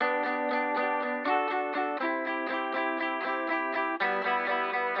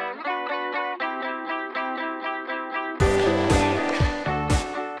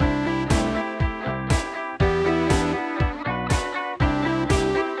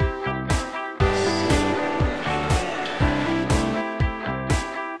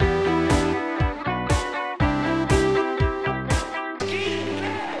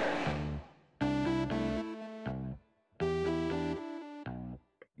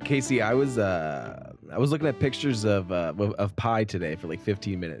Casey, I was looking at pictures of pie today for like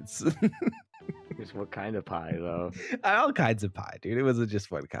 15 minutes. Just what kind of pie though? All kinds of pie, dude. It wasn't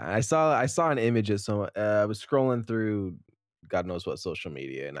just one kind. I saw an image of some. I was scrolling through God knows what social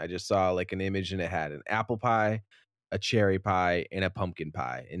media, and I just saw like an image, and it had an apple pie, a cherry pie, and a pumpkin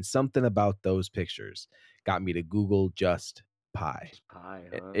pie. And something about those pictures got me to Google just pie. Just pie,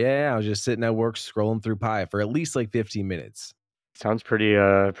 Eh, huh? Yeah, I was just sitting at work scrolling through pie for at least like 15 minutes. Sounds pretty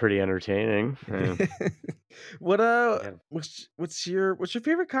entertaining. What Yeah, what's your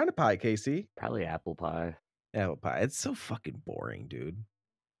favorite kind of pie, Casey? probably apple pie. Apple pie. It's so fucking boring, dude.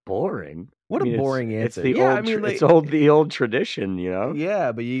 Boring. What I a mean, boring it's answer. the Yeah, I old mean, it's like, the old tradition, you know.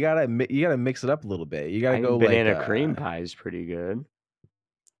 yeah, but you gotta mix it up a little bit. You I gotta go think banana like cream pie is pretty good.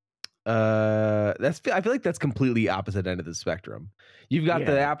 I feel like that's completely opposite end of the spectrum. You've got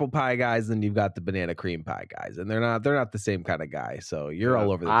the Yeah. apple pie guys, and you've got the banana cream pie guys, and they're not the same kind of guy. So you're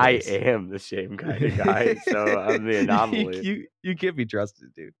all over the I place. am the same kind of guy, so I'm the anomaly. You can't be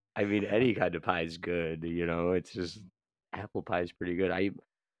trusted, dude. I mean, any kind of pie is good, you know. It's just apple pie is pretty good. I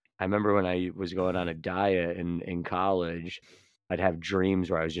remember when I was going on a diet in college, I'd have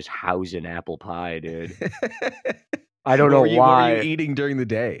dreams where I was just housing apple pie, dude. I don't know What were why. you eating during the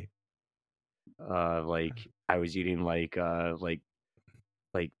day? Like I was eating like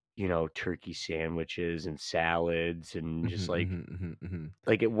you know, turkey sandwiches and salads and just like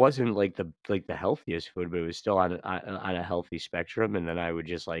it wasn't like the healthiest food, but it was still on a healthy spectrum. And then I would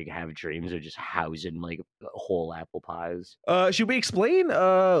just like have dreams of just housing like whole apple pies. Should we explain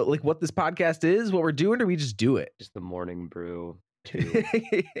like what this podcast is, what we're doing, or we just do it? Just the morning brew.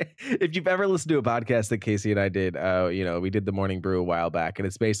 If you've ever listened to a podcast that Casey and I did, we did the morning brew a while back, and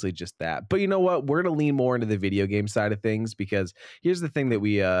it's basically just that. But you know what? We're gonna lean more into the video game side of things, because here's the thing that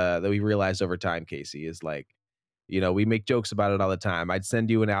we realized over time, Casey, is like, we make jokes about it all the time. I'd send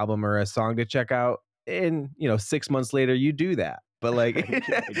you an album or a song to check out, and 6 months later you do that. But like,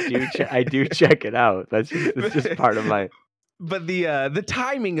 I do check it out. That's just part of my. But the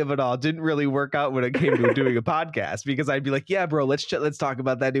timing of it all didn't really work out when it came to doing a podcast, because I'd be like, yeah, bro, let's talk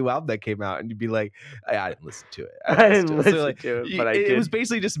about that new album that came out. And you'd be like, I didn't listen to it. I didn't listen to it, but I did. It was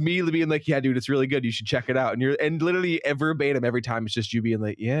basically just me being like, yeah, dude, it's really good. You should check it out. And literally verbatim every time, it's just you being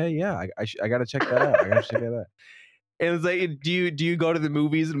like, yeah, I got to check that out. I got to check that out. And it's like, do you go to the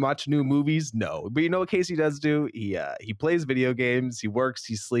movies and watch new movies? No. But you know what Casey does do? He plays video games, he works,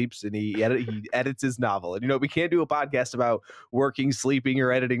 he sleeps, and he edits his novel. And we can't do a podcast about working, sleeping,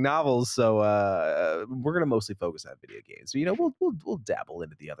 or editing novels. So we're gonna mostly focus on video games. So we'll dabble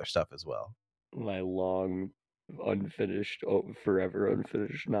into the other stuff as well. My long, forever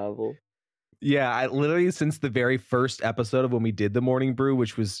unfinished novel. Yeah, I literally, since the very first episode of when we did the morning brew,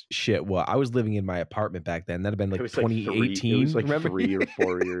 which was shit. Well, I was living in my apartment back then. That'd have been like 2018. It was like remember? 3 or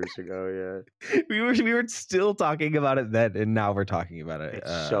 4 years ago. Yeah, we were still talking about it then, and now we're talking about it.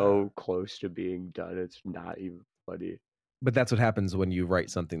 It's so close to being done. It's not even funny. But that's what happens when you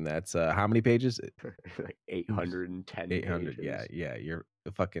write something that's how many pages? Like 810. 800. pages. Yeah. You're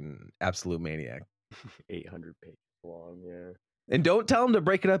a fucking absolute maniac. 800 pages long. Yeah. And don't tell him to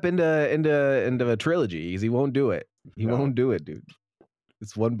break it up into a trilogy, because he won't do it. He won't do it, dude.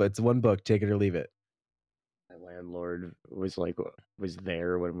 It's one book. Take it or leave it. My landlord was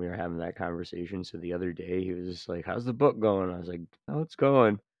there when we were having that conversation. So the other day he was just like, "How's the book going?" I was like, "Oh, it's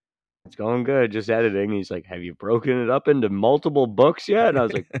going good. Just editing." He's like, "Have you broken it up into multiple books yet?" And I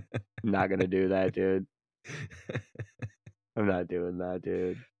was like, "I'm not gonna do that, dude. I'm not doing that,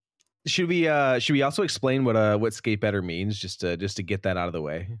 dude." Should we also explain what skate better means, just to get that out of the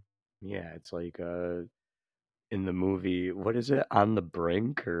way? Yeah, it's like in the movie, what is it? On the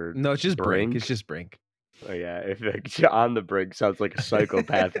Brink, or no? It's just Brink. It's just Brink. Oh yeah, if On the Brink sounds like a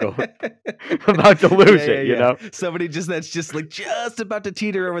psychopath going about to lose it, you know? Somebody that's just about to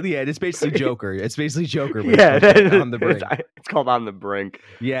teeter over the edge. It's basically Joker. It's basically Joker. Yeah, On the Brink. It's called On the Brink.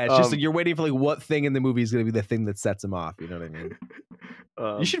 Yeah, it's just like you're waiting for like what thing in the movie is going to be the thing that sets him off. You know what I mean?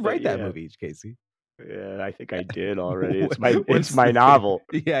 You should write that movie, Casey. Yeah, I think I did already. It's my novel.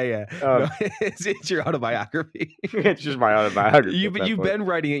 Yeah. No, it's your autobiography. It's just my autobiography. You've been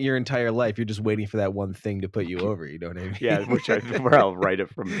writing it your entire life. You're just waiting for that one thing to put you over. You know what I mean? Yeah, where I'll write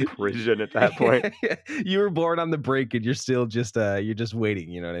it from prison at that point. You were born on the brink, and you're still just you're just waiting.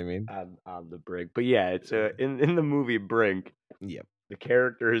 You know what I mean? On the brink. But yeah, it's in the movie Brink. Yep. The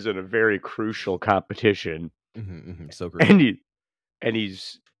character is in a very crucial competition. So crucial. And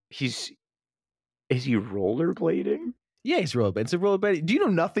he's is he rollerblading? Yeah, he's rollerblading. It's a rollerblading. Do you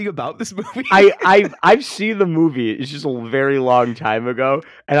know nothing about this movie? I've seen the movie. It's just a very long time ago,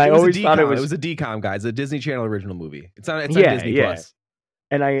 and I always thought it was a DCOM, guys. A Disney Channel original movie. It's on Disney Plus.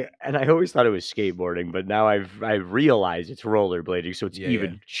 And I always thought it was skateboarding, but now I've realized it's rollerblading, so it's Yeah, yeah,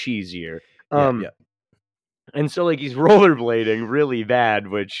 even cheesier. yeah, yeah. And so like he's rollerblading really bad,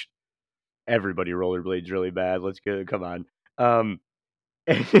 which everybody rollerblades really bad. Let's go, come on.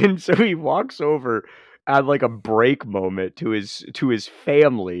 And so he walks over at like a break moment to his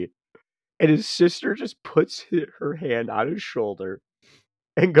family, and his sister just puts her hand on his shoulder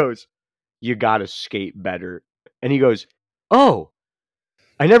and goes, "You gotta skate better." And he goes, "Oh,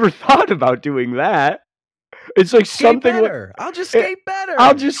 I never thought about doing that." It's like Skate something like, better. I'll just skate better.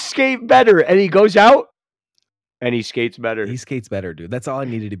 I'll just skate better. And he goes out and he skates better. He skates better, dude. That's all I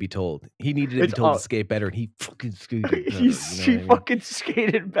needed to be told. He needed to be It's told all- to skate better, and he fucking skated better. he You know what I mean? fucking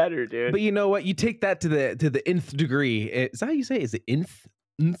skated better, dude. But you know what? You take that to the nth degree. Is that how you say it? Is it nth?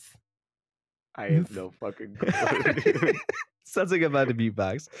 Nth? I have no fucking clue. Sounds like I'm about to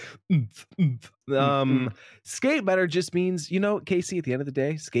beatbox. Mm. Skate better just means, Casey, at the end of the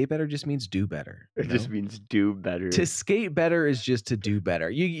day, skate better just means do better. It just means do better. To skate better is just to do better.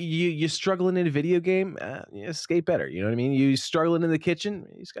 You struggling in a video game, skate better. You know what I mean? You struggling in the kitchen,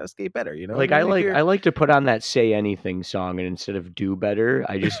 you just gotta skate better. You know, Like I like to put on that "Say Anything" song, and instead of "Do Better,"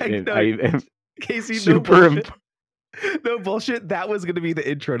 I just I Casey, super. No bullshit. That was going to be the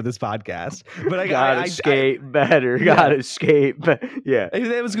intro to this podcast. But I gotta skate better. Gotta skate. Yeah. I think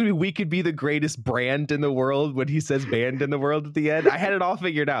that was going to be "We Could Be the Greatest Brand in the World" when he says "band in the world" at the end. I had it all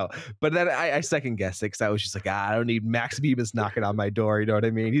figured out. But then I second guessed it because I was just like, I don't need Max Bemis knocking on my door. You know what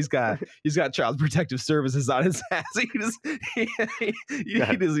I mean? He's got Child Protective Services on his ass. He doesn't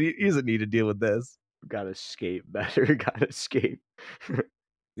need to deal with this. Gotta skate better. Gotta skate.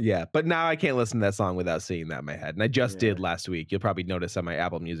 Yeah, but now I can't listen to that song without seeing that in my head. And I just did last week. You'll probably notice on my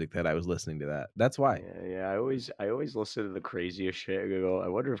Apple Music that I was listening to that. That's why. Yeah. I always listen to the craziest shit. I go, I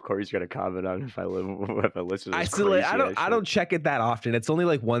wonder if Corey's gonna comment on if I listen to this crazy I don't check it that often. It's only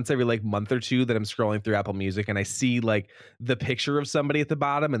like once every like month or two that I'm scrolling through Apple Music and I see like the picture of somebody at the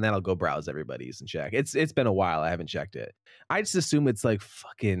bottom, and then I'll go browse everybody's and check. It's been a while. I haven't checked it. I just assume it's like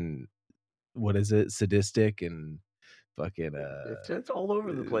fucking, what is it? Sadistic and fucking it's all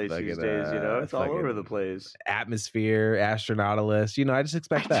over the place these days, it's all over the place. Atmosphere, Astronautalist, I just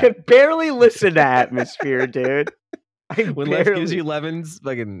expect that. I barely listen to Atmosphere, dude. When Life Gives You Lemons,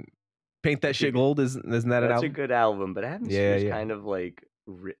 fucking Paint That Shit Gold, isn't that an album? That's a good album, but Atmosphere is kind of like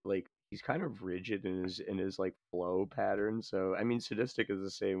he's kind of rigid in his like flow pattern. So I mean, Sadistic is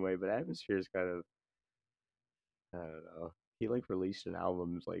the same way, but Atmosphere is kind of, I don't know. He like released an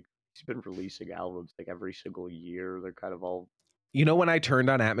album like. He's been releasing albums like every single year. They're kind of all. When I turned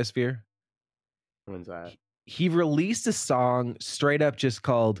on Atmosphere? When's that? He released a song straight up just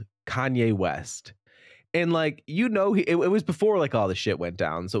called Kanye West. And like, it was before like all the shit went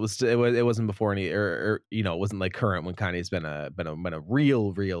down. So it wasn't before any, or it wasn't like current when Kanye's been a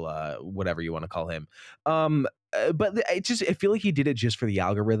real whatever you want to call him. But I feel like he did it just for the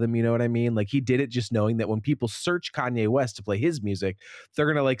algorithm. You know what I mean? Like he did it just knowing that when people search Kanye West to play his music, they're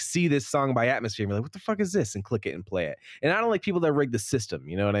going to like see this song by Atmosphere and be like, what the fuck is this? And click it and play it. And I don't like people that rig the system.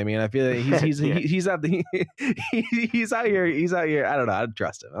 You know what I mean? I feel like he's out out here. I don't know. I don't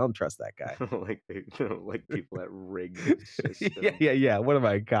trust him. I don't trust that guy. like people that rig the system. Yeah. What am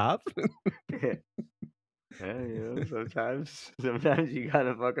I, a cop? Yeah, sometimes you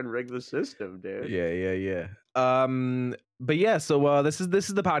gotta fucking rig the system, dude. Yeah. But yeah, so this is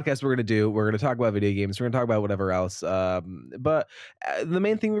the podcast we're gonna do. We're gonna talk about video games. We're gonna talk about whatever else. But the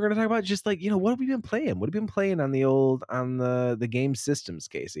main thing we're gonna talk about is just like, what have we been playing? What have we been playing on the game systems,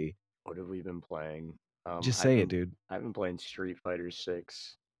 Casey? What have we been playing? Just say it, dude. I've been playing Street Fighter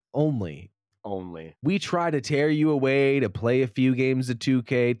 6. Only. We try to tear you away to play a few games of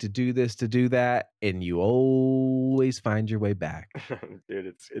 2K, to do this, to do that, and you always find your way back. Dude,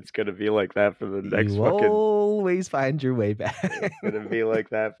 it's gonna be like that for the next you always find your way back. It's gonna be like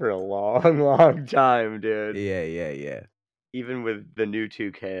that for a long time, dude. Yeah. Even with the new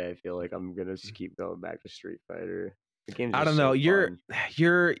 2K, I feel like I'm gonna just keep going back to Street Fighter. I don't know. You're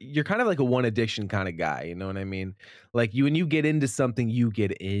kind of like a one addiction kind of guy. You know what I mean? Like when you get into something, you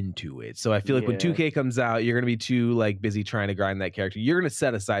get into it. So I feel like when 2K comes out, you're gonna be too like busy trying to grind that character. You're gonna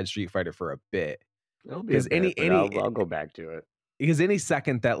set aside Street Fighter for a bit. Because I'll go back to it. Because any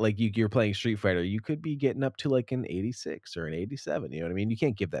second that like you're playing Street Fighter, you could be getting up to like an 86 or an 87. You know what I mean? You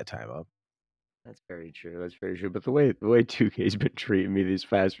can't give that time up. That's very true. But the way 2K's been treating me these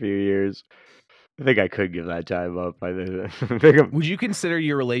past few years, I think I could give that time up. Would you consider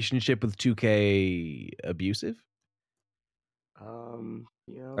your relationship with 2K abusive?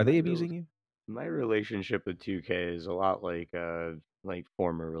 Are they abusing you? My relationship with 2K is a lot like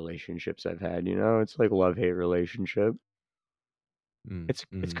former relationships I've had. It's like love-hate relationship. It's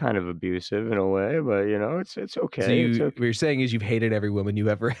Mm. kind of abusive in a way, but it's So okay. It's okay. what you're saying is you've hated every woman you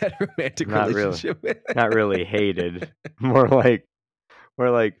ever had a romantic Not really, relationship with. not really hated. More like, more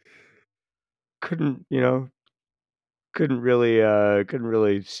like couldn't couldn't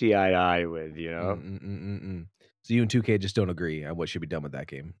really see eye to eye with. So you and 2K just don't agree on what should be done with that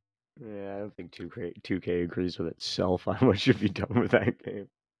game. Yeah, I don't think 2K agrees with itself on what should be done with that game.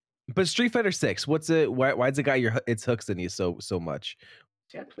 But Street Fighter 6, what's it? Why's it got its hooks in you so much?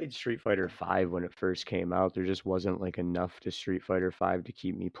 See, I played Street Fighter 5 when it first came out. There just wasn't like enough to Street Fighter 5 to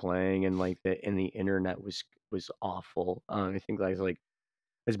keep me playing, and the internet was awful. I think that's like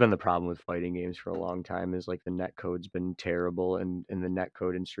has been the problem with fighting games for a long time. Is like the net code's been terrible, and the net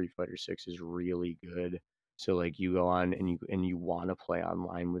code in Street Fighter 6 is really good. So like you go on and you want to play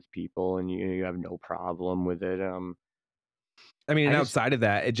online with people, and you have no problem with it. I mean, I and just outside of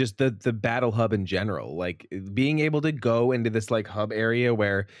that, it just the battle hub in general, like being able to go into this like hub area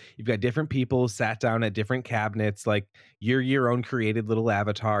where you've got different people sat down at different cabinets, like you're your own created little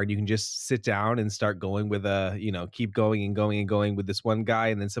avatar, and you can just sit down and start going with keep going and going and going with this one guy,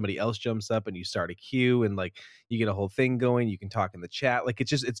 and then somebody else jumps up and you start a queue, and like you get a whole thing going. You can talk in the chat, like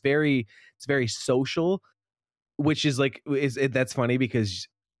it's very social, which is like that's funny because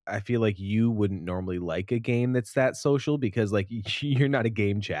I feel like you wouldn't normally like a game that's that social because like you're not a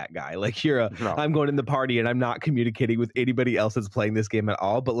game chat guy. Like no. I'm going in the party and I'm not communicating with anybody else that's playing this game at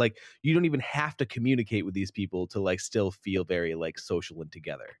all. But like you don't even have to communicate with these people to like still feel very like social and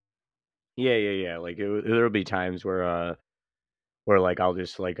together. Yeah. Like there'll be times where like I'll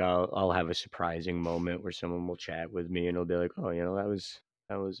just like I'll have a surprising moment where someone will chat with me and it'll be like, oh, that was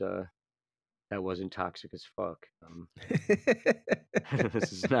that wasn't toxic as fuck.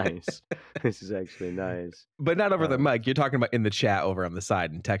 This is nice. This is actually nice. But not over the Um, mic. You're talking about in the chat over on the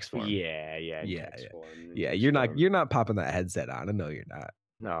side in text form. yeah, in Yeah, text yeah, form, in yeah. text form. You're not popping that headset on. I know you're not.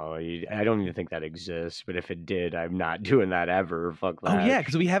 No, I don't even think that exists. But if it did, I'm not doing that ever. Fuck Oh that. yeah,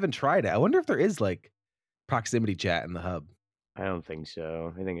 because we haven't tried it. I wonder if there is like proximity chat in the hub. I don't think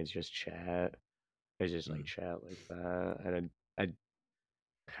so. I think it's just chat. It's just like Mm. chat like that.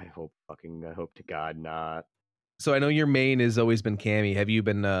 I hope to God not. So I know your main has always been Cammy. Have you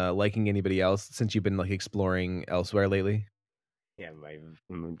been liking anybody else since you've been like exploring elsewhere lately? Yeah,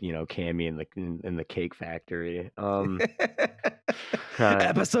 Cammy in the Cake Factory. Uh,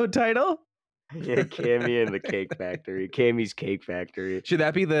 Episode title? yeah, Cammy in the Cake Factory. Cammy's Cake Factory. Should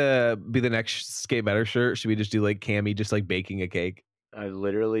that be the next Skate Better shirt? Should we just do like Cammy just like baking a cake? I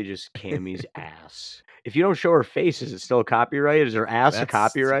literally just Cammy's ass. If you don't show her face, is it still copyright? Is her ass a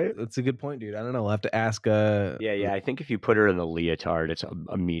copyright? That's a good point, dude. I don't know. I'll have to ask. Yeah. I think if you put her in the leotard, it's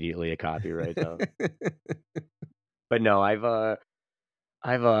immediately a copyright though. But no, I've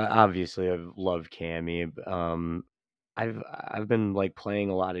obviously I've loved Cammy. I've been like playing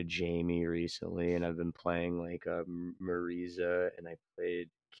a lot of Jamie recently, and I've been playing like Marisa, and I played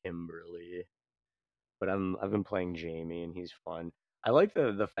Kimberly. But I've been playing Jamie, and he's fun. I like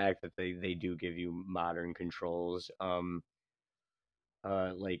the fact that they do give you modern controls.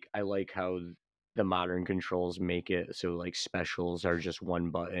 Like I like how the modern controls make it so like specials are just one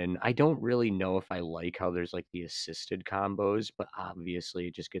button. I don't really know if I like how there's like the assisted combos, but obviously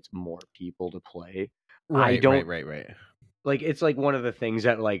it just gets more people to play. I Right, don't right. like it's like one of the things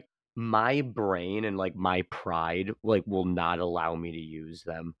that like my brain and like my pride like will not allow me to use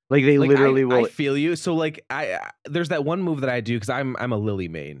them. Like they Like literally I will. feel you. So like there's that one move that I do because I'm a Lily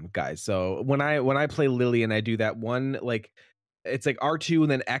main guy. So when I play Lily and I do that one like it's like R2 and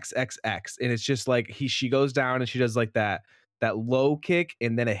then XXX and it's just like she goes down and she does like that low kick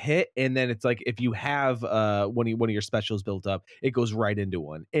and then a hit and then it's like if you have one of your specials built up it goes right into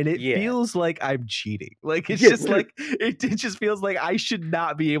one and it Yeah. feels like I'm cheating. Like it's Yeah, just like it just feels like I should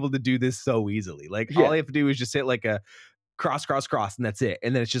not be able to do this so easily. Like all yeah. I have to do is just hit like a cross, and that's it.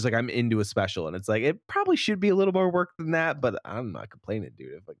 And then it's just like I'm into a special, and it's like it probably should be a little more work than that, but I'm not complaining,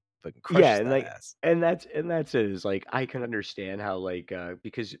 dude. If I fucking Yeah, crushes and that like ass. and that's it is like I can understand how like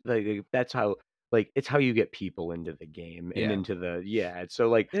because like that's how like it's how you get people into the game and Yeah. into the yeah. So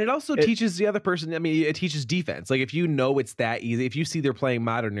like And it also it teaches the other person. I mean, it teaches defense. Like if you know it's that easy, if you see they're playing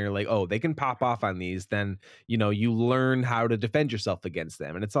modern, and you're like, oh, they can pop off on these, then you learn how to defend yourself against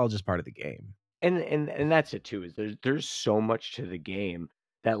them, and it's all just part of the game. and that's it too is there's so much to the game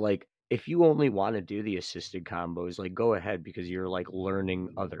that like if you only want to do the assisted combos like go ahead because you're like learning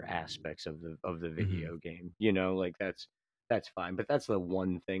other aspects of the Mhm. video game, like that's fine, but that's the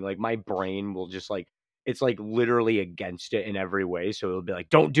one thing like my brain will just like it's like literally against it in every way, so it'll be like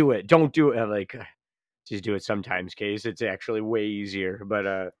don't do it. I'm like just do it sometimes case it's actually way easier, but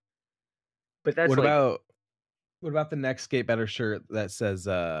that's What like about? What about the next Skate Better shirt that says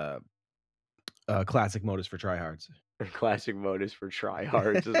classic mode is for tryhards? Classic mode is for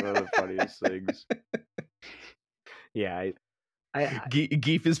tryhards is one of the funniest things. Yeah, I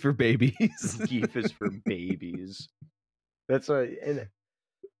Geef is for babies. Geef is for babies. That's what, and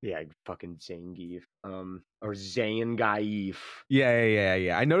yeah, fucking Zangief. Or Zangief.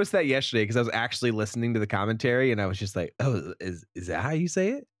 Yeah. I noticed that yesterday because I was actually listening to the commentary and I was just like, oh, is that how you say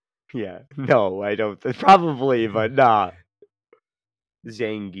it? Yeah. No, I don't. Probably, but nah.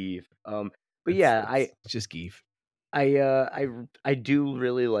 Zangief. But yeah, It's just Geef. I do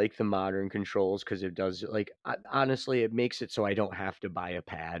really like the modern controls because it does like honestly it makes it so I don't have to buy a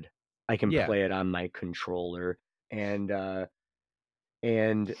pad. I can Yeah. play it on my controller and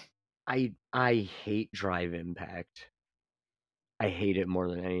and I hate Drive Impact. I hate it more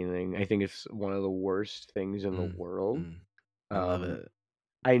than anything. I think it's one of the worst things in the world. I love Um, it.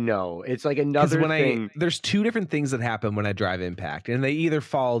 I know it's like Because another thing. there's two different things that happen when I drive impact, and they either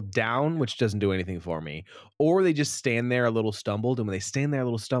fall down, which doesn't do anything for me, or they just stand there a little stumbled. And when they stand there a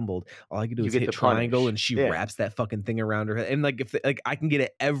little stumbled, all I can do You is get hit the triangle, punish. and she Yeah. wraps that fucking thing around her head. And like like I can get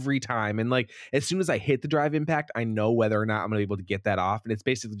it every time, and like as soon as I hit the drive impact, I know whether or not I'm gonna be able to get that off. And it's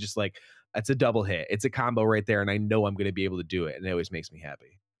basically just like it's a double hit. It's a combo right there, and I know I'm gonna be able to do it, and it always makes me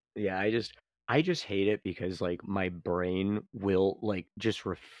happy. Yeah, I just hate it because like my brain will like just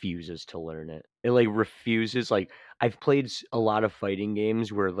refuses to learn it. It like refuses like I've played a lot of fighting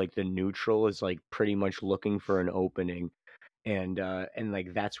games where like the neutral is like pretty much looking for an opening and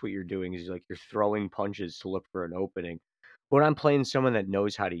like that's what you're doing is like you're throwing punches to look for an opening. When I'm playing someone that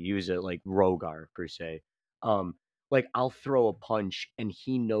knows how to use it, like Rogar per se, um, like I'll throw a punch and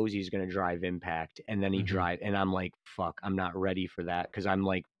he knows he's gonna drive impact, and then he Mhm. drive, and I'm like, fuck, I'm not ready for that because I'm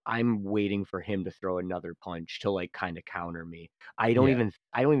like I'm waiting for him to throw another punch to like kind of counter me. Yeah. I don't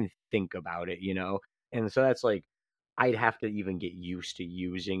even think about it, you know, and so that's like I'd have to even get used to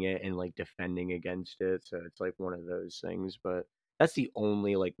using it and like defending against it. So it's like one of those things, but that's the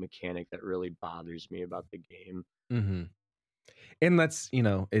only like mechanic that really bothers me about the game. Mhm. And that's,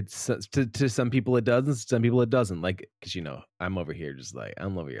 it's to some people it does, and some people it doesn't. Like, because I'm over here just like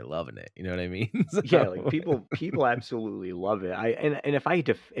I'm over here loving it. You know what I mean? Yeah, like So people absolutely love it. And if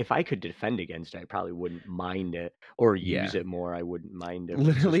I could defend against it, I probably wouldn't mind it or use yeah, it more. I wouldn't mind it. But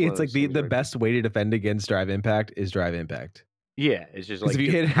it's just literally, one it's of like those the things the where best way to defend against drive impact is drive impact. yeah, it's just Because like if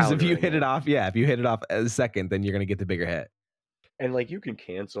you countering hit it it. off, yeah, if you hit it off as a second, then you're gonna get the bigger hit. And like you can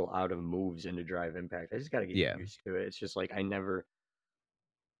cancel out of moves into drive impact. I just gotta get Yeah, used to it. It's just like I never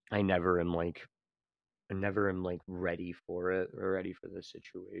am like I never am like ready for it or ready for the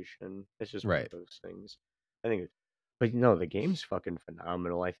situation. It's just one of right. those things. I think, but no, the game's fucking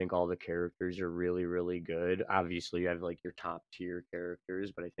phenomenal. I think all the characters are really, really good. Obviously, you have like your top tier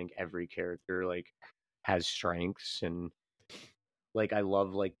characters, but I think every character like has strengths and like I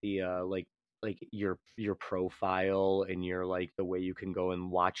love like the like your profile and your like the way you can go and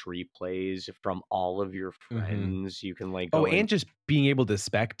watch replays from all of your Hmm. friends. You can like Oh, go and and just being able to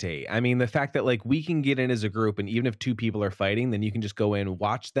spectate. I mean, the fact that like we can get in as a group, and even if two people are fighting, then you can just go in,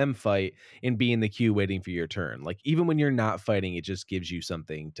 watch them fight, and be in the queue waiting for your turn. Like even when you're not fighting, it just gives you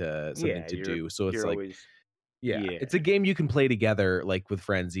something yeah, to do. So it's you're like, always yeah, yeah. it's a game you can play together, like with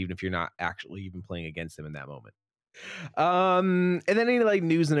friends, even if you're not actually even playing against them in that moment. And then any like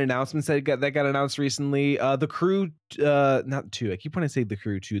news and announcements that got announced recently. The crew, not two. I keep wanting to say the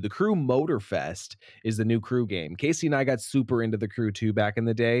crew two. The crew Motorfest is the new crew game. Casey and I got super into the crew two back in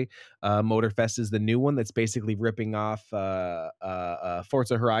the day. Motorfest is the new one that's basically ripping off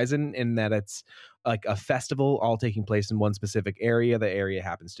Forza Horizon in that it's like a festival all taking place in one specific area. The area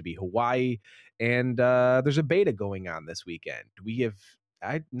happens to be Hawaii, and there's a beta going on this weekend.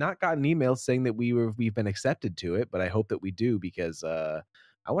 I've not gotten emails saying that we've been accepted to it, but I hope that we do because I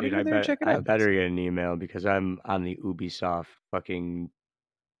want to Dude, go there and check it I out, guys. better get an email because I'm on the Ubisoft fucking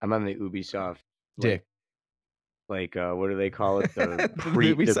I'm on the Ubisoft like Dick. what do they call it?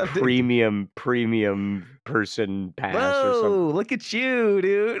 We The subbed it. premium person pass or something. Whoa, look at you,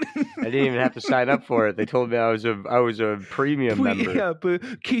 dude. I didn't even have to sign up for it. They told me I was a premium member. Yeah, but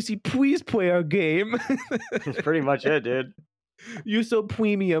Casey, please play our game. That's pretty much it, dude. You're so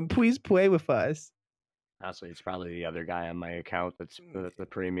premium. Please play with us. Honestly, it's probably the other guy on my account that's the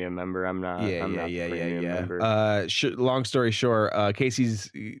premium member. I'm not. Yeah, I'm yeah, not the yeah, yeah, premium yeah. member. Long story short, Casey's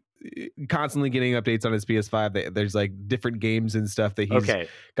constantly getting updates on his PS5. There's like different games and stuff that he's Okay.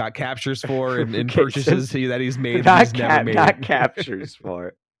 got captures for and Okay, purchases since that he's made that he's never made. not captures for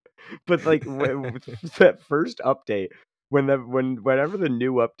it. But like that first update, whenever the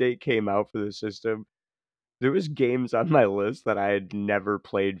new update came out for the system, there was games on my list that I had never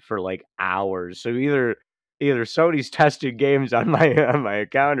played for like hours. So either either Sony's testing games on my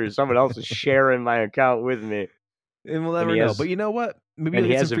account or someone else is sharing my account with me. And we'll never know. But you know what? Maybe And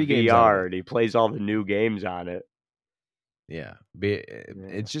you'll he get has some a free games out of VR it. and he plays all the new games on it. Yeah.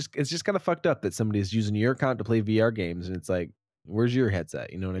 It's just kind of fucked up that somebody's using your account to play VR games, and it's like, where's your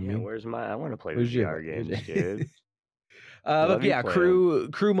headset? You know what I mean? Where's I want to play Where's the your VR games, dude. But yeah, Crew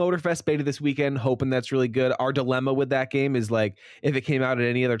Motorfest beta this weekend, hoping that's really good. Our dilemma with that game is like, if it came out at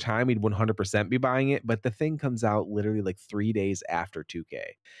any other time, we'd 100% be buying it. But the thing comes out literally like 3 days after 2K.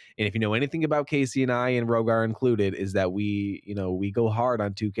 And if you know anything about Casey and I, and Rogar included, is that we go hard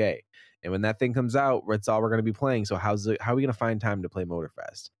on 2K. And when that thing comes out, that's all we're going to be playing. So how are we going to find time to play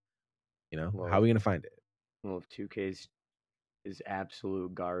Motorfest? How are we going to find it? Well, if 2K is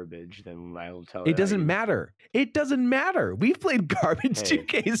absolute garbage, then I'll tell you. It doesn't matter. It doesn't matter. We've played garbage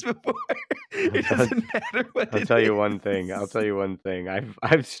 2Ks before. It doesn't matter what I'll tell you one thing.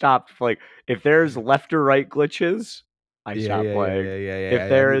 I've stopped, like, if there's left or right glitches, I stop playing. If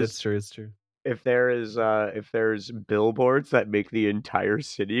there is, that's true. It's true. If there's billboards that make the entire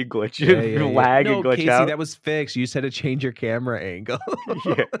city glitch and lag and glitch Casey, out. that was fixed. You said to change your camera angle.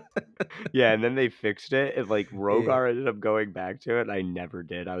 Yeah, and then they fixed it, and like Rogar ended up going back to it. I never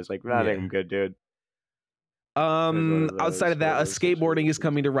did. I was like, I think I'm good, dude. Outside of that, skateboarding is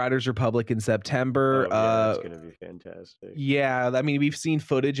coming to Riders Republic in September. That's gonna be fantastic. Yeah, I mean, we've seen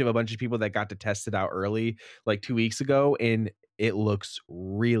footage of a bunch of people that got to test it out early, like 2 weeks ago, and it looks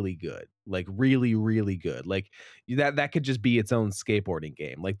really good, like really, really good. Like that could just be its own skateboarding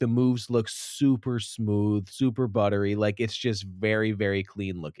game. Like the moves look super smooth, super buttery. Like it's just very, very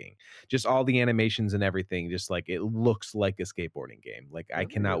clean looking. Just all the animations and everything, just like it looks like a skateboarding game. Like I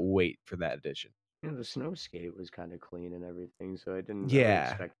cannot wait for that edition. The snow skate was kind of clean and everything, so I didn't really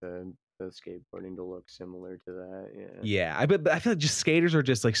expect the skateboarding to look similar to that. Yeah, but I feel like just skaters are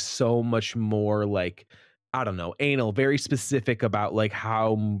just like so much more like, I don't know, anal, very specific about like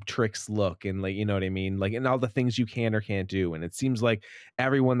how tricks look and like, you know what I mean? Like, and all the things you can or can't do. And it seems like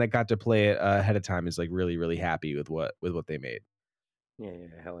everyone that got to play it ahead of time is like really, really happy with what they made. Yeah,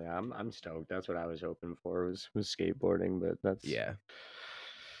 hell yeah. I'm stoked. That's what I was hoping for was skateboarding, but that's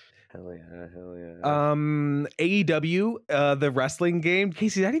Hell yeah. AEW, the wrestling game.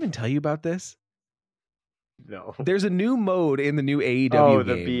 Casey, did I even tell you about this? No. There's a new mode in the new AEW game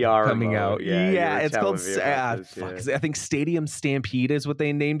the BR coming out. Yeah, it's called I think Stadium Stampede is what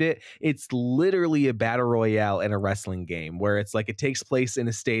they named it. It's literally a battle royale in a wrestling game where it's like it takes place in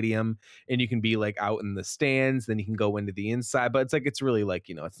a stadium and you can be like out in the stands, then you can go into the inside, but it's really like,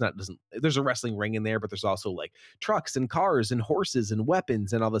 there's a wrestling ring in there, but there's also like trucks and cars and horses and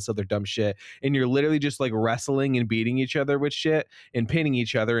weapons and all this other dumb shit, and you're literally just like wrestling and beating each other with shit and pinning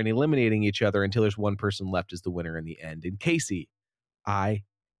each other and eliminating each other until there's one person left as the winner in the end. And Casey, I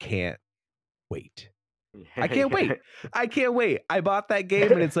can't wait. I can't wait. I can't wait. I bought that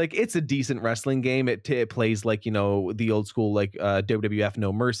game and it's a decent wrestling game. It plays like, the old school like WWF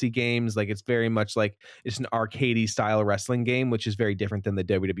No Mercy games. Like it's very much like it's an arcadey style wrestling game, which is very different than the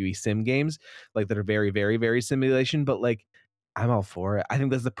WWE sim games, like that are very, very, very simulation. But like I'm all for it. I think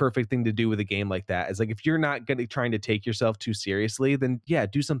that's the perfect thing to do with a game like that. Is like if you're not trying to take yourself too seriously, then yeah,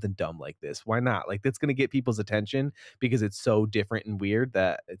 do something dumb like this. Why not? Like that's gonna get people's attention because it's so different and weird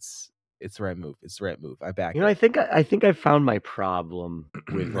that it's the right move. It's the right move. I back it. I think I found my problem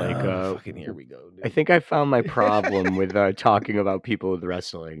with like fucking here we go, dude. I think I found my problem with talking about people with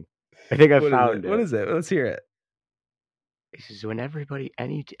wrestling. I think I found it. What is it? Let's hear it. This is when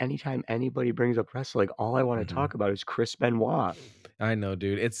anytime anybody brings up wrestling, all I want to talk about is Chris Benoit. I know,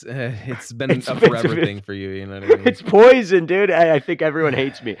 dude. It's been a forever thing for you. You know what I mean? It's poison, dude. I think everyone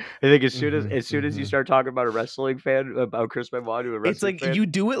hates me. I think as soon as you start talking about a wrestling fan, about Chris Benoit to a wrestling fan, you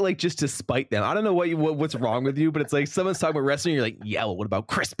do it like just to spite them. I don't know what's wrong with you, but it's like someone's talking about wrestling, you're like, yeah, well, what about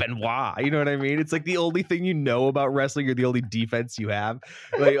Chris Benoit? You know what I mean? It's like the only thing you know about wrestling, or the only defense you have.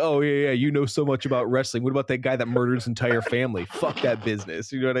 Like, oh yeah, you know so much about wrestling. What about that guy that murdered his entire family? Fuck that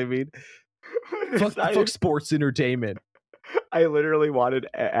business. You know what I mean? Fuck sports entertainment. I literally wanted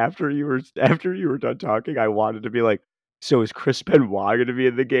after you were done talking, I wanted to be like, so is Chris Benoit going to be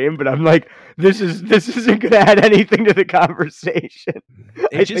in the game? But I'm like, this isn't going to add anything to the conversation.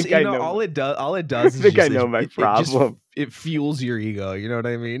 All it does is I know my problem. It fuels your ego. You know what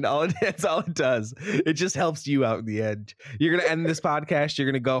I mean? That's all it does. It just helps you out in the end. You're going to end this podcast. You're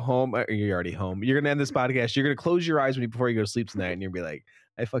going to go home. You're already home. You're going to end this podcast. You're going to close your eyes before you go to sleep tonight, and you'll be like,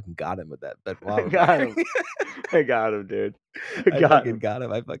 I fucking got him with that. I got him. I got him, dude. I fucking got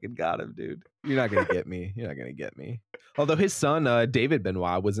him, dude. You're not gonna get me. Although his son, David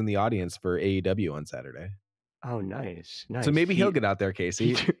Benoit, was in the audience for AEW on Saturday. Oh, nice. So maybe he'll get out there,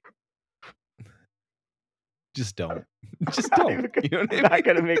 Casey. Just don't. Just I'm don't. You know what I not mean?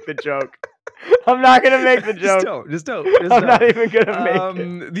 gonna make the joke. I'm not gonna make the joke. Just don't. I'm not even gonna make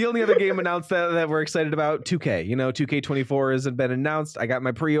it. The only other game announced that we're excited about, 2K. 2K24 hasn't been announced. I got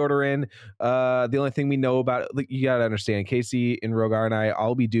my pre-order in. The only thing we know about it, you gotta understand, Casey and Rogar and I,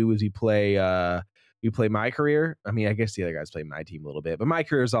 all we do is we play My Career. I mean, I guess the other guys play My Team a little bit, but My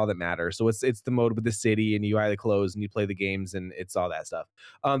Career is all that matters. So it's the mode with the city, and you buy the clothes and you play the games, and it's all that stuff.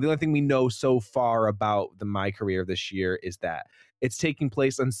 The only thing we know so far about the My Career this year is that it's taking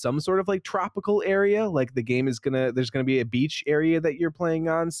place on some sort of like tropical area. Like the game is there's gonna be a beach area that you're playing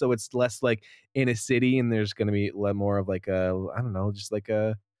on, so it's less like in a city, and there's gonna be more of like I don't know, just like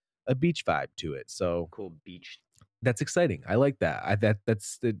a beach vibe to it. So Cool beach. that's exciting. I like that.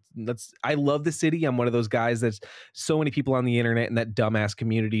 That's I love the city. I'm one of those guys that's so many people on the internet and that dumbass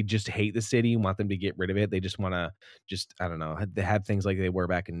community just hate the city and want them to get rid of it. They just want to I don't know, they have things like they were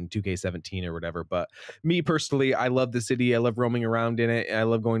back in 2K17 or whatever. But me personally, I love the city. I love roaming around in it. I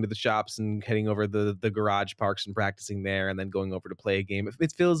love going to the shops and heading over the garage parks and practicing there, and then going over to play a game.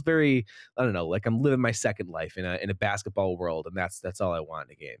 It feels very, I don't know, like I'm living my second life in a basketball world, and that's all I want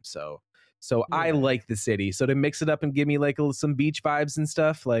in a game. So Yeah. I like the city. So to mix it up and give me like some beach vibes and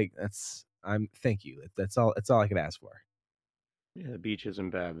stuff, like thank you. That's all I could ask for. Yeah, the beach isn't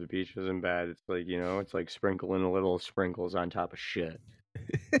bad. The beach isn't bad. It's like, it's like sprinkling a little sprinkles on top of shit.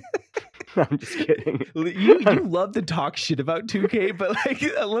 I'm just kidding. You love to talk shit about 2K, but like,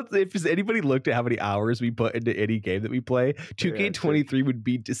 if anybody looked at how many hours we put into any game that we play, 2K23 would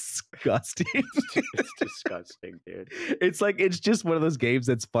be disgusting. It's disgusting, dude. It's just one of those games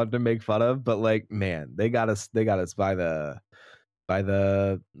that's fun to make fun of, but like, man, they got us by the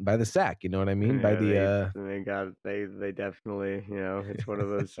sack. You know what I mean? Yeah, they definitely, it's one of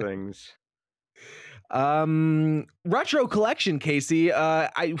those things. Retro collection, Casey.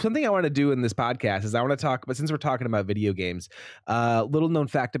 Something I want to do in this podcast is I want to talk, but since we're talking about video games, little known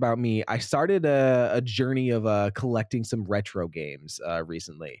fact about me, I started a journey of collecting some retro games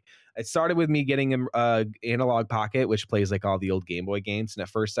recently. It started with me getting an Analog Pocket, which plays like all the old Game Boy games. And at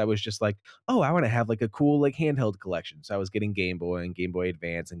first I was just like, oh, I want to have like a cool like handheld collection. So I was getting Game Boy and Game Boy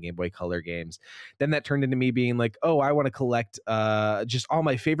Advance and Game Boy Color games. Then that turned into me being like, oh, I want to collect just all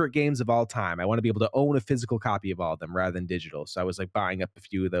my favorite games of all time. I want to be able to own a physical copy of all of them rather than digital. So I was like buying up a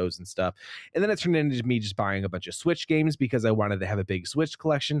few of those and stuff. And then it turned into me just buying a bunch of Switch games because I wanted to have a big Switch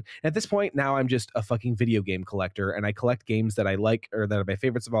collection. And at this point, now I'm just a fucking video game collector, and I collect games that I like or that are my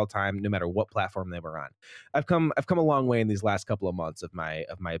favorites of all time, no matter what platform they were on. I've come a long way in these last couple of months of my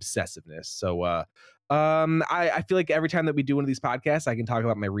obsessiveness. So I feel like every time that we do one of these podcasts, I can talk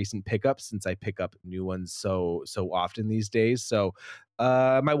about my recent pickups, since I pick up new ones so often these days. So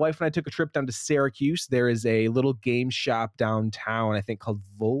my wife and I took a trip down to Syracuse. There is a little game shop downtown, I think called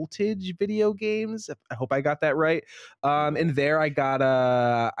Voltage Video Games. I hope I got that right. And there I got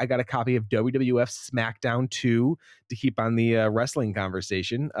a copy of WWF SmackDown 2 to keep on the wrestling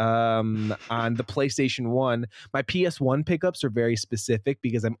conversation. On the PlayStation 1, my PS1 pickups are very specific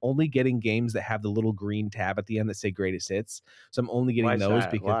because I'm only getting games that have the little green tab at the end that say greatest hits. So I'm only getting those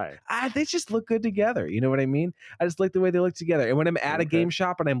because they just look good together. You know what I mean? I just like the way they look together. And when I'm at a game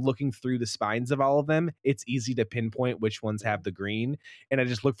shop and I'm looking through the spines of all of them, it's easy to pinpoint which ones have the green. And I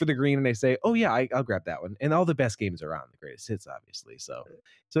just look for the green and I say, oh yeah, I'll grab that one. And all the best games are on the greatest hits, obviously. So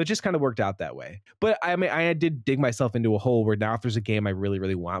it just kind of worked out that way. But I mean, I did dig myself into a hole where now if there's a game I really,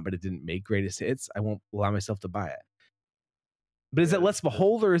 really want, but it didn't make greatest hits, I won't allow myself to buy it. But is that less of a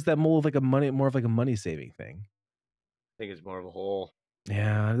hole, or is that more of like a money saving thing? I think it's more of a hole.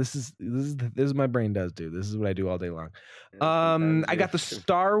 Yeah, this is my brain does do. This is what I do all day long. I got the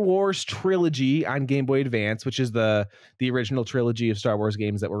Star Wars trilogy on Game Boy Advance, which is the original trilogy of Star Wars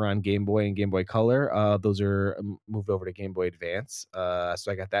games that were on Game Boy and Game Boy Color. Those are moved over to Game Boy Advance.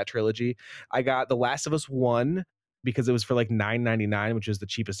 So I got that trilogy. I got The Last of Us 1 because it was for like $9.99, which is the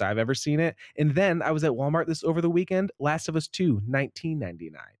cheapest I've ever seen it. And then I was at Walmart over the weekend. Last of Us 2,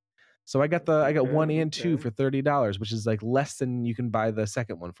 $19.99. So I got 1 and 2 for $30, which is like less than you can buy the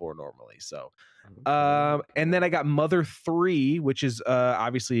second one for normally. So, and then I got Mother 3, which is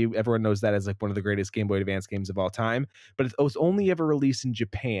obviously everyone knows that as like one of the greatest Game Boy Advance games of all time, but it was only ever released in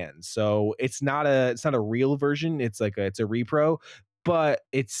Japan. So it's not a real version. It's a repro, but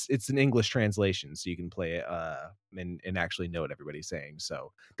it's an English translation, so you can play it and actually know what everybody's saying.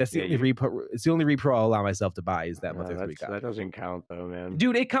 So that's the only repro. It's the only repro I'll allow myself to buy is that Mother 3 copy. That doesn't count though, man.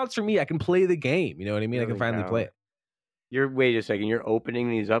 Dude, it counts for me. I can play the game. You know what I mean? I can finally play it. Wait a second. You're opening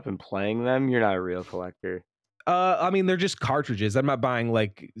these up and playing them? You're not a real collector. I mean, they're just cartridges. I'm not buying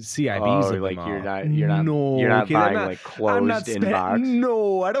like CIBs Oh, of them like all. you're No, not kid, I'm buying not. like I'm not closed in spent. box.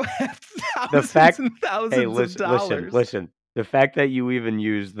 No, I don't have The thousands fact, and hey, thousands of listen, dollars. listen. The fact that you even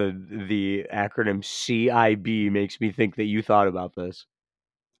use the acronym CIB makes me think that you thought about this.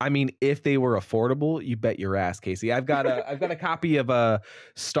 I mean, if they were affordable, you bet your ass, Casey. I've got a copy of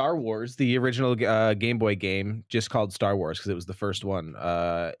Star Wars, the original Game Boy game, just called Star Wars because it was the first one.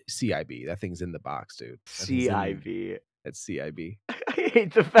 CIB. That thing's in the box, dude. That thing's in. CIB. That's CIB. I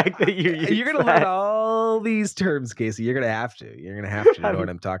hate the fact that you use You're gonna learn all these terms, Casey. You're gonna have to. You're gonna have to know what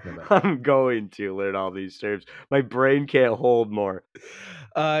I'm talking about. I'm going to learn all these terms. My brain can't hold more.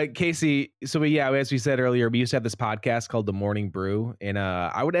 Casey, so yeah, as we said earlier, we used to have this podcast called The Morning Brew, and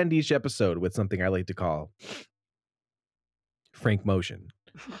I would end each episode with something I like to call Frank Motion.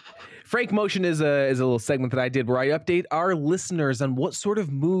 Frank Motion is a little segment that I did where I update our listeners on what sort of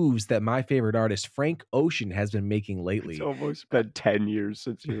moves that my favorite artist, Frank Ocean, has been making lately. It's almost been 10 years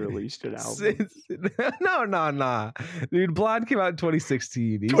since you released an album. No. Dude, Blonde came out in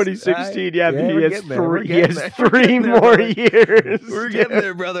 2016. 2016, yeah, but he has we're 3 more years. We're getting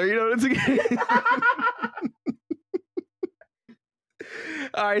there, brother. You know, it's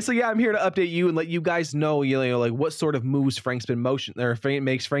all right, so yeah, I'm here to update you and let you guys know, like what sort of moves Frank's been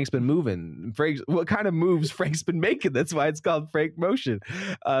Frank's been moving. What kind of moves Frank's been making. That's why it's called Frank Motion.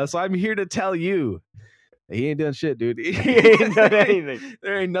 So I'm here to tell you, he ain't doing shit, dude. He ain't done anything.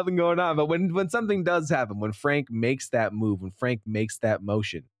 There ain't nothing going on. But when something does happen, when Frank makes that move, when Frank makes that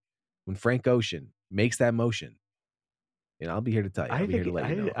motion, when Frank Ocean makes that motion, and I'll be here to tell you. I'll be here to let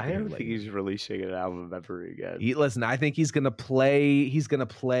you know. I don't think he's releasing an album ever again. Listen, I think he's gonna play. He's gonna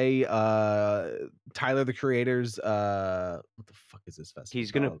play. Tyler the Creator's. What the fuck is this festival?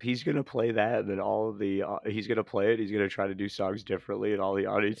 He's gonna play that, and then all of the he's gonna play it. He's gonna try to do songs differently, and all the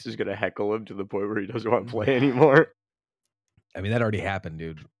audience is gonna heckle him to the point where he doesn't want to play anymore. I mean, that already happened,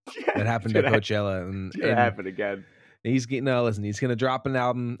 dude. That happened at Coachella, and it's gonna happen again. He's gonna drop an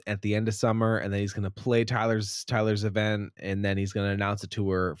album at the end of summer, and then he's gonna play Tyler's event, and then he's gonna announce a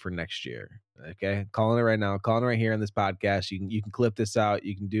tour for next year. Okay, calling it right now, calling it right here on this podcast. You can clip this out.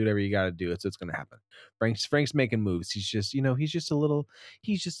 You can do whatever you got to do. It's gonna happen. Frank's making moves. He's just a little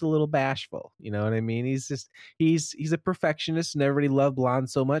bashful. You know what I mean? He's a perfectionist, and everybody loved Blonde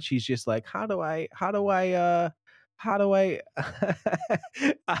so much. He's just like, how do I how do I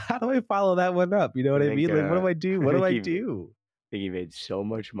follow that one up? You know what I mean? Like, what do I do? What do I do? I think he made so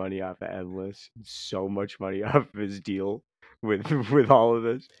much money off of Endless, so much money off of his deal with all of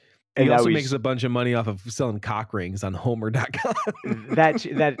this. And he also makes a bunch of money off of selling cock rings on Homer.com.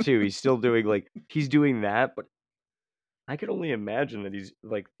 that too. He's still doing he's doing that, but I could only imagine that he's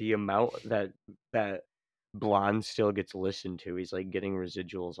like the amount that Blonde still gets listened to. He's like getting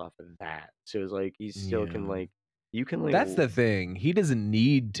residuals off of that. So it's like he still can you can That's the thing. He doesn't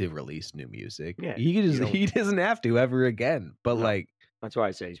need to release new music. Yeah, he doesn't have to ever again. But no. That's why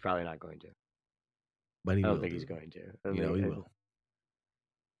I say he's probably not going to. But I don't think he's going to. He will.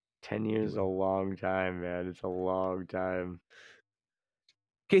 10 years is a long time, man. It's a long time.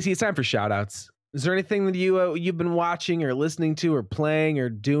 Casey, it's time for shout outs. Is there anything that you've been watching or listening to or playing or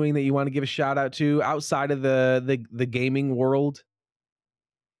doing that you want to give a shout out to outside of the gaming world?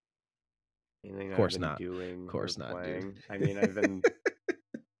 Anything of course I've been not. Doing of course not, playing. Dude. I mean, I've been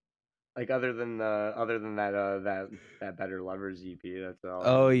other than that Better Lovers EP. That's all.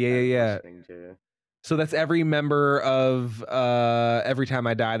 Oh yeah. Listening to. So that's every member of Every Time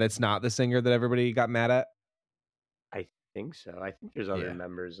I Die that's not the singer that everybody got mad at? I think so. I think there's other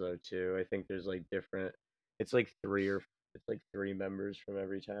members though too. I think there's different. It's like 3 members from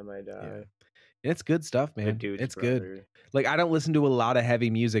Every Time I Die. Yeah. It's good stuff, man. It's brother. Good. Like, I don't listen to a lot of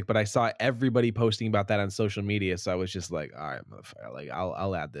heavy music, but I saw everybody posting about that on social media, so I was just like, all right, motherfucker, like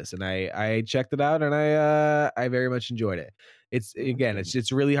I'll add this, and I checked it out, and I very much enjoyed it.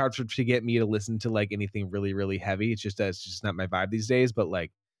 It's really hard to get me to listen to like anything really really heavy. It's just not my vibe these days. But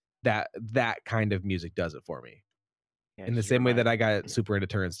like that kind of music does it for me. Yeah, in the same way that I got super into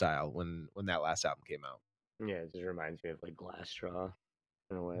Turnstile when that last album came out. Yeah, it just reminds me of like Glass Straw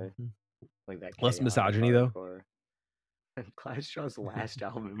in a way. Mm-hmm. Like that less misogyny though. And Glass Straw's last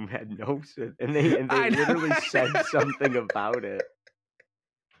album had no, and they literally said something about it.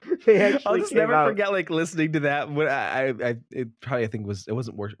 I'll just never forget like listening to that. When I think it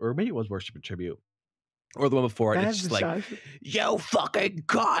wasn't worship, or maybe it was Worship and Tribute, or the one before it. It's just like, yo, fucking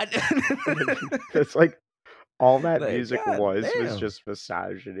God. It's like all that music was just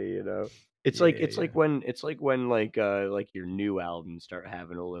misogyny, you know. It's like when your new albums start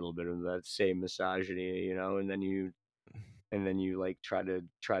having a little bit of that same misogyny, you know, and then you and then you like try to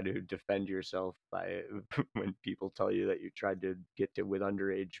defend yourself by when people tell you that you tried to get to with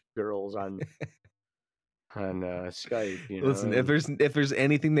underage girls on Skype, you know. Listen, if there's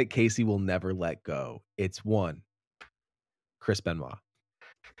anything that Casey will never let go, it's one, Chris Benoit.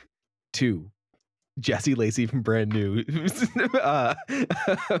 Two, Jesse Lacey from Brand New,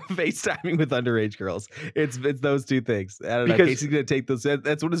 FaceTiming with underage girls. It's those two things. I don't know. Casey's gonna take those.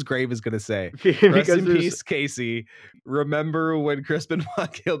 That's what his grave is gonna say. Rest in peace, Casey. Remember when Chris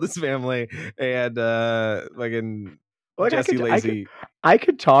Benoit killed his family and fucking Jesse Lacey. I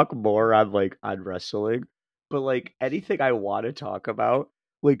could talk more on wrestling, but like anything I want to talk about,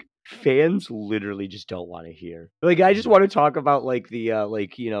 like fans literally just don't want to hear. Like I just want to talk about like the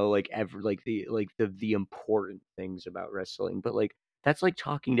the important things about wrestling, but like that's like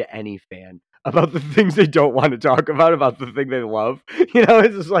talking to any fan about the things they don't want to talk about the thing they love. You know,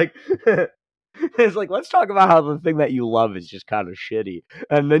 it's just like it's like, let's talk about how the thing that you love is just kind of shitty,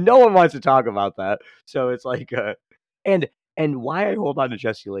 and then no one wants to talk about that. So it's like and why I hold on to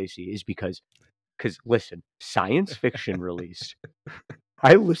Jesse Lacey is because listen, Science Fiction released.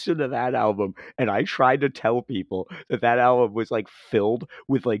 I listened to that album and I tried to tell people that album was like filled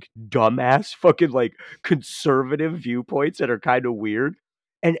with like dumbass fucking like conservative viewpoints that are kind of weird.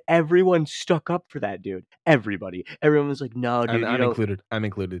 And everyone stuck up for that dude. Everyone was like, no, dude. I'm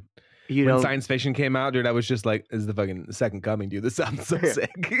included. When Science Fiction came out, dude, I was just like, "This is the fucking second coming, dude. This sounds so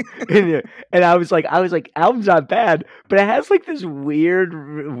sick." And I was like, album's not bad, but it has like this weird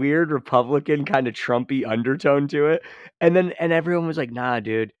Republican kind of Trumpy undertone to it. And everyone was like, "Nah,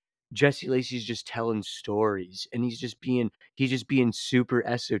 dude, Jesse Lacey's just telling stories, and he's just being super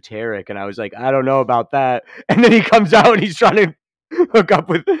esoteric." And I was like, "I don't know about that." And then he comes out and he's trying to hook up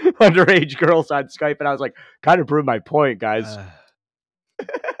with underage girls on Skype, and I was like, "Kind of proved my point, guys."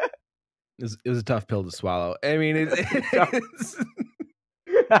 It was a tough pill to swallow. I mean, it's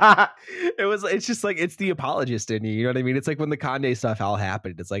just like, it's the apologist in you. You know what I mean? It's like when the Kanye stuff all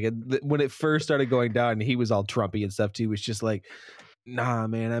happened. It's like when it first started going down, and he was all Trumpy and stuff too. It's just like, nah,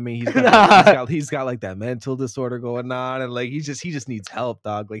 man. I mean, he's got like that mental disorder going on, and like he just needs help,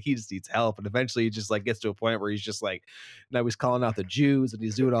 dog. Like he just needs help, and eventually he just like gets to a point where he's just like, now he's calling out the Jews and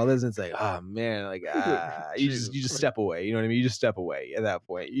he's doing all this, and it's like, oh man, like you just step away. You know what I mean? You just step away at that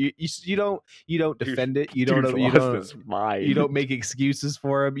point. You don't defend it. You don't make excuses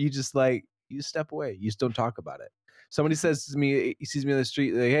for him. You just step away. You just don't talk about it. Somebody says to me, he sees me on the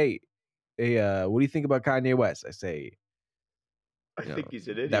street, like, hey, what do you think about Kanye West? I say, I think he's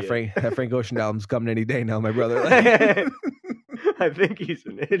an idiot. That Frank Ocean album's coming any day now, my brother. I think he's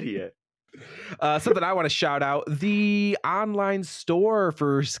an idiot. Something I want to shout out: the online store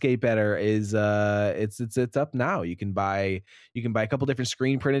for Skate Better is it's up now. You can buy a couple different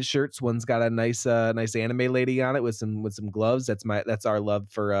screen printed shirts. One's got a nice anime lady on it with some gloves. That's our love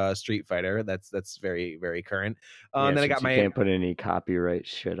for Street Fighter. That's very, very current. And then I got can't put any copyright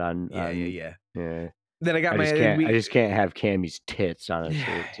shit on. Yeah. Then I got I just can't have Cammy's tits on a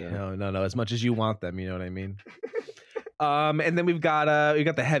shirt. So. No. As much as you want them, you know what I mean. And then we've got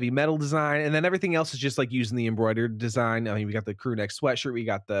the heavy metal design, and then everything else is just like using the embroidered design. I mean, we got the crew neck sweatshirt, we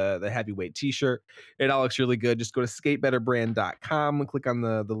got the heavyweight t-shirt. It all looks really good. Just go to skatebetterbrand.com and click on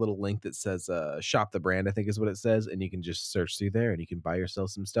the little link that says shop the brand, I think is what it says, and you can just search through there and you can buy yourself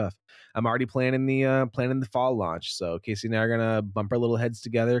some stuff. I'm already planning the fall launch, so Casey and I are gonna bump our little heads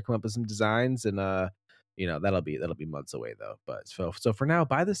together, come up with some designs, and that'll be months away though. But so for now,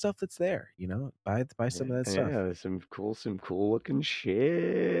 buy the stuff that's there. Buy some of that stuff. Yeah, some cool looking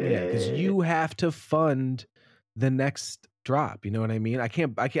shit. Yeah, because you have to fund the next drop. You know what I mean? I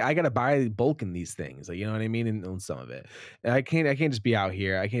gotta buy bulk in these things. Like, you know what I mean? And on some of it, I can't just be out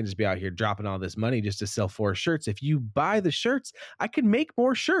here. I can't just be out here dropping all this money just to sell 4 shirts. If you buy the shirts, I can make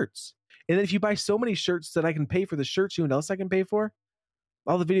more shirts. And then if you buy so many shirts that I can pay for the shirts, you know what else I can pay for?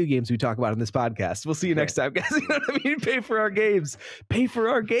 All the video games we talk about in this podcast. We'll see you next time, guys. You know what I mean? Pay for our games.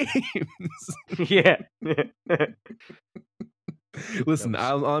 Yeah. Listen,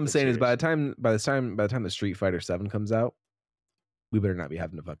 all I'm saying is by the time the Street Fighter 7 comes out, we better not be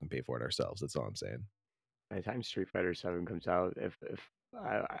having to fucking pay for it ourselves. That's all I'm saying. By the time Street Fighter 7 comes out, if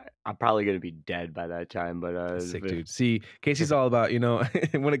I'm probably gonna be dead by that time, but sick dude. See, Casey's all about,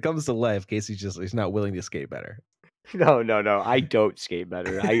 when it comes to life, he's not willing to skate better. No. I don't skate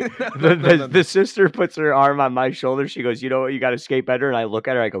better. The sister puts her arm on my shoulder. She goes, "You know what? You got to skate better." And I look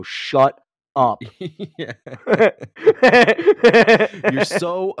at her. I go, "Shut up." You're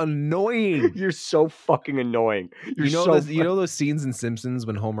so annoying. You're so fucking annoying. You know those scenes in Simpsons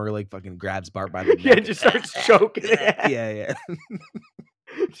when Homer like fucking grabs Bart by the neck? Yeah, just starts choking. Yeah.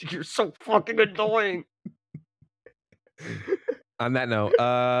 You're so fucking annoying. On that note,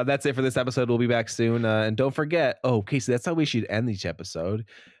 that's it for this episode. We'll be back soon. And don't forget, Casey, that's how we should end each episode.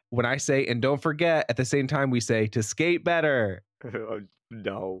 When I say, and don't forget, at the same time, we say to skate better.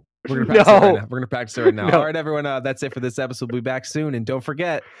 No. We're gonna practice it right now. We're gonna practice it right now. No. All right, everyone. That's it for this episode. We'll be back soon, and don't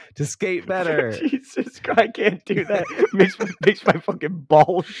forget to skate better. Jesus Christ, I can't do that. makes my fucking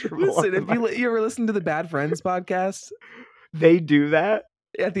balls shrivel. Listen, if you ever listen to the Bad Friends podcast, they do that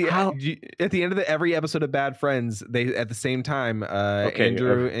at the end of every episode of Bad Friends. They at the same time,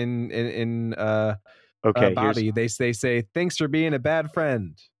 Andrew and Bobby, they say thanks for being a bad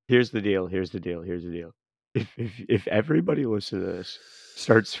friend. Here's the deal. If everybody listening to this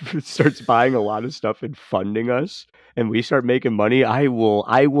starts buying a lot of stuff and funding us, and we start making money, I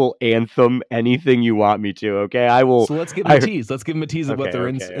will anthem anything you want me to. Okay, I will. So let's give them a tease. Let's give them a tease of what they're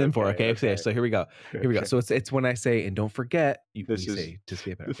in for. Okay. So here we go. So it's when I say, and don't forget, you say to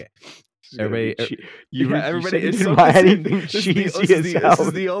skip it. Okay. Everybody, it's so anything cheesy as hell. This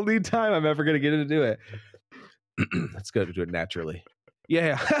is the only time I'm ever gonna get to do it. Let's go to do it naturally.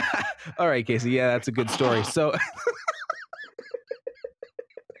 Yeah. All right, Casey. Yeah, that's a good story. So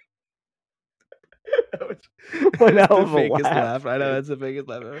that was one hell of a fakest laugh. I know that's the biggest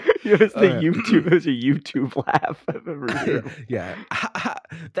laugh ever. It was It was a YouTube laugh I've ever heard. Yeah.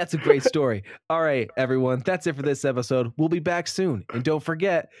 That's a great story. All right, everyone. That's it for this episode. We'll be back soon. And don't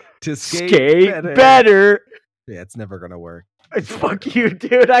forget to skate better. Yeah, it's never gonna work. Fuck you,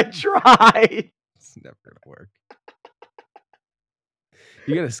 dude. I tried. It's never gonna work.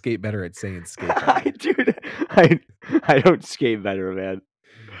 You gotta skate better at saying skate better. Dude, I don't skate better, man.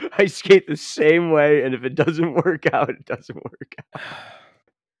 I skate the same way, and if it doesn't work out, it doesn't work out.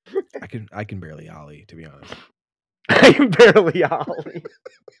 I can barely ollie, to be honest. I can barely ollie.